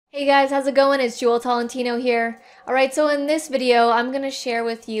Hey guys, how's it going? It's Jewel Tolentino here. Alright, so in this video, I'm going to share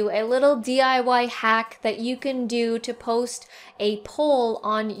with you a little DIY hack that you can do to post a poll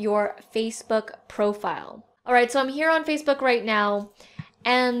on your Facebook profile. Alright, so I'm here on Facebook right now,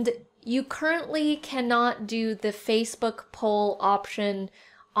 and you currently cannot do the Facebook poll option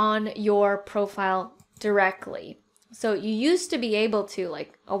on your profile directly. So you used to be able to,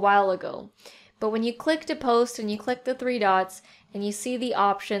 like a while ago. But when you click to post and you click the three dots and you see the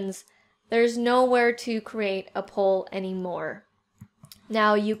options, there's nowhere to create a poll anymore.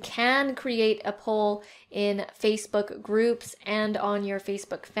 Now you can create a poll in Facebook groups and on your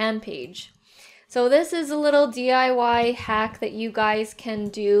Facebook fan page. So this is a little DIY hack that you guys can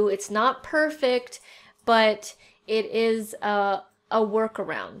do. It's not perfect, but it is a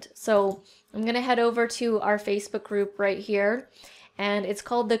workaround. So I'm gonna head over to our Facebook group right here, and it's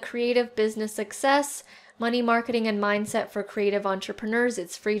called the Creative Business Success Money Marketing and Mindset for Creative Entrepreneurs.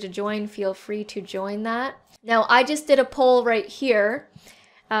 It's free to join. Feel free to join that. Now, I just did a poll right here.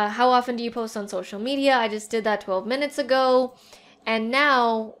 How often do you post on social media? I just did that 12 minutes ago. And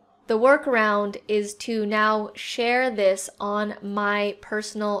now the workaround is to now share this on my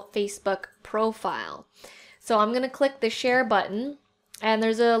personal Facebook profile. So I'm going to click the share button, and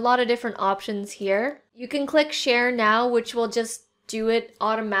there's a lot of different options here. You can click share now, which will just do it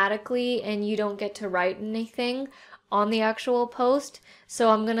automatically and you don't get to write anything on the actual post.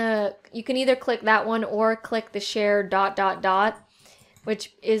 So you can either click that one or click the share ...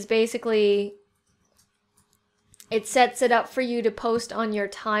 which is basically, it sets it up for you to post on your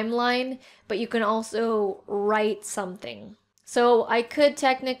timeline, but you can also write something. So I could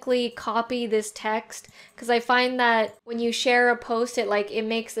technically copy this text, because I find that when you share a post, it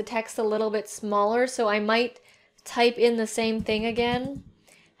makes the text a little bit smaller. So I might type in the same thing again.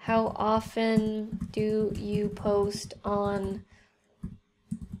 How often do you post on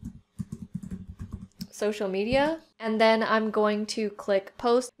social media? And then I'm going to click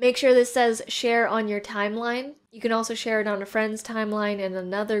post. Make sure this says share on your timeline. You can also share it on a friend's timeline, in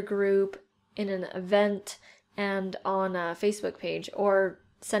another group, in an event, and on a Facebook page, or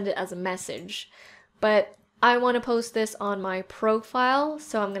send it as a message. But I want to post this on my profile,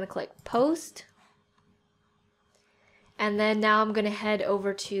 so I'm going to click post. And then now I'm going to head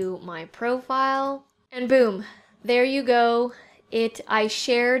over to my profile, and boom, there you go. I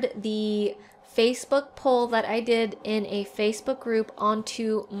shared the Facebook poll that I did in a Facebook group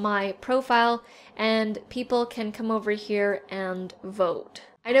onto my profile, and people can come over here and vote.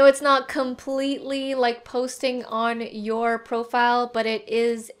 I know it's not completely like posting on your profile, but it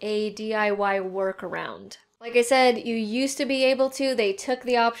is a DIY workaround. Like I said, you used to be able to, they took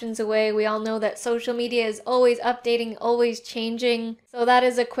the options away. We all know that social media is always updating, always changing. So that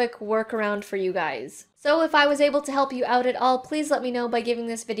is a quick workaround for you guys. So if I was able to help you out at all, please let me know by giving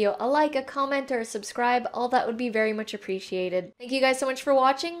this video a like, a comment, or a subscribe. All that would be very much appreciated. Thank you guys so much for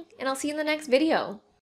watching, and I'll see you in the next video.